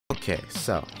Okay,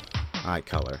 so, eye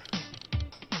color.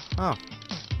 Oh,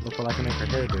 look what I can make her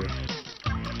hair do.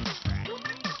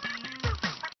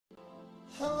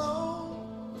 Hello,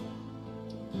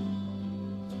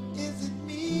 is it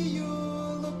me you're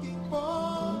looking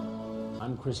for?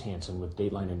 I'm Chris Hansen with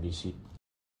Dateline NBC.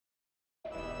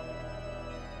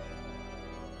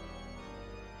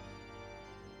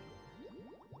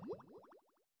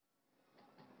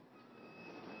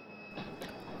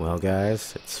 Well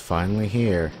guys, it's finally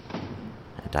here,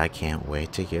 and I can't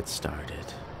wait to get started.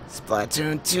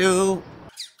 Splatoon 2!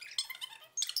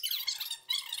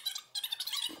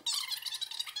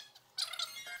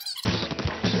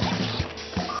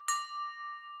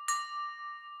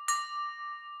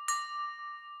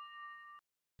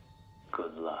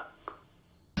 Good luck.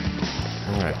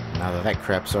 Alright, now that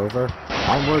crap's over,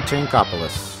 onward to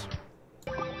Inkopolis.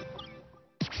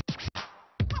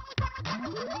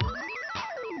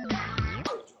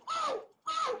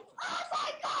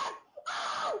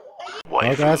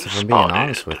 Well guys, if I'm being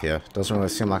honest with you, it doesn't really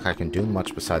seem like I can do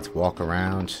much besides walk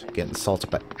around, get insulted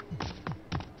by...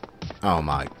 Oh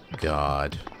my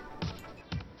god.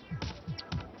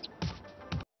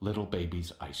 Little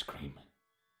baby's ice cream.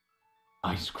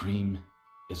 Ice cream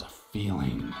is a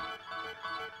feeling.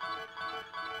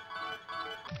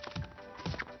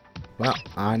 Well,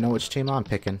 I know which team I'm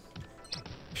picking.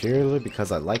 Purely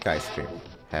because I like ice cream.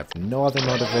 Have no other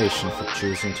motivation for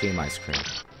choosing Team Ice Cream.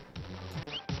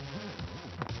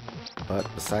 But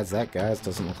besides that, guys,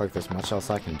 doesn't look like there's much else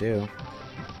I can do.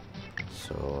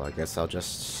 So I guess I'll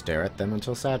just stare at them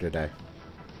until Saturday.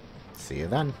 See you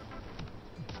then.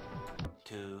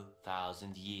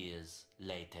 2,000 years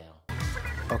later.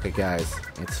 Okay guys,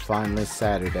 it's finally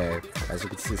Saturday. As you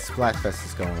can see, Splatfest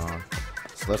is going on.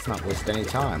 So let's not waste any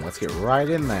time. Let's get right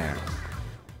in there.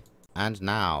 And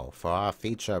now, for our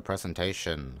feature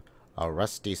presentation. A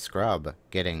rusty scrub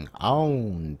getting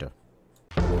owned.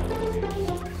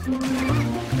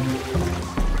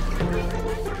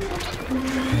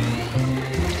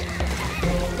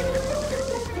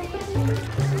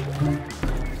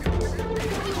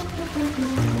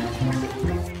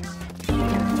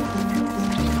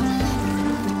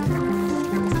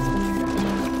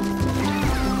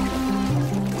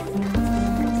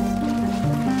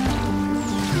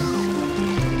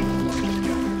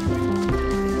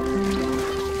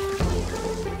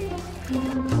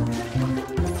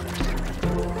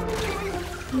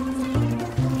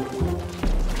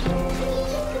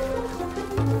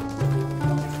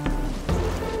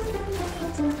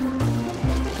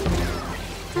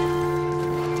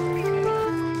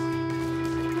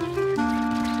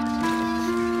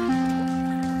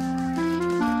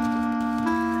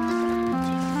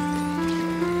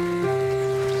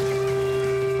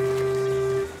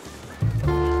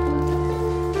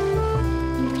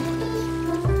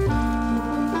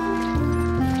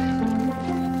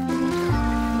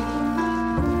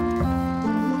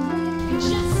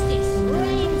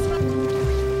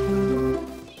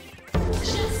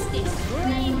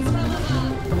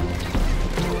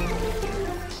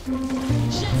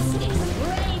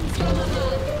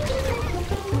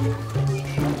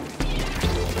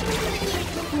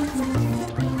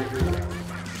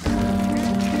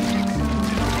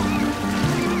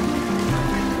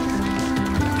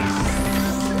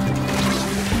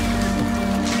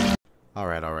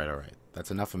 Alright.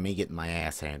 That's enough of me getting my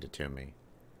ass handed to me.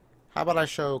 How about I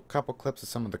show a couple clips of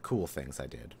some of the cool things I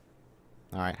did?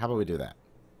 Alright, how about we do that?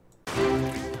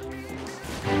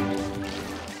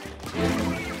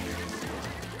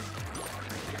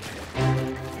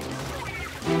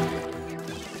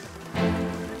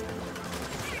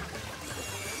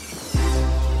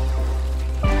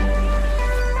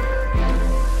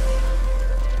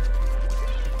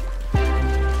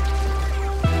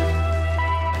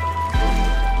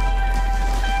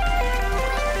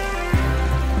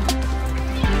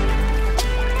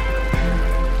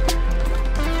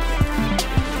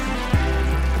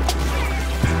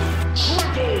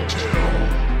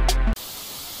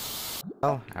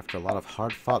 Well, after a lot of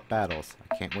hard-fought battles,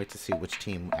 I can't wait to see which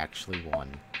team actually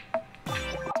won.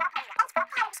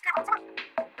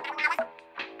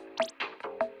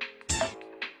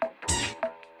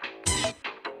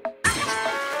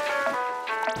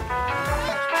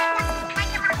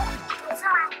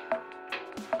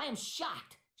 I am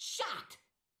shocked. Shocked.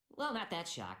 Well, not that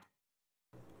shocked.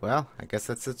 Well, I guess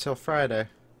that's it till Friday.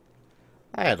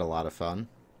 I had a lot of fun.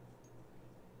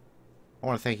 I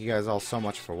want to thank you guys all so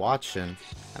much for watching,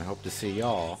 and I hope to see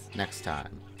y'all next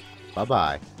time.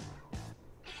 Bye-bye.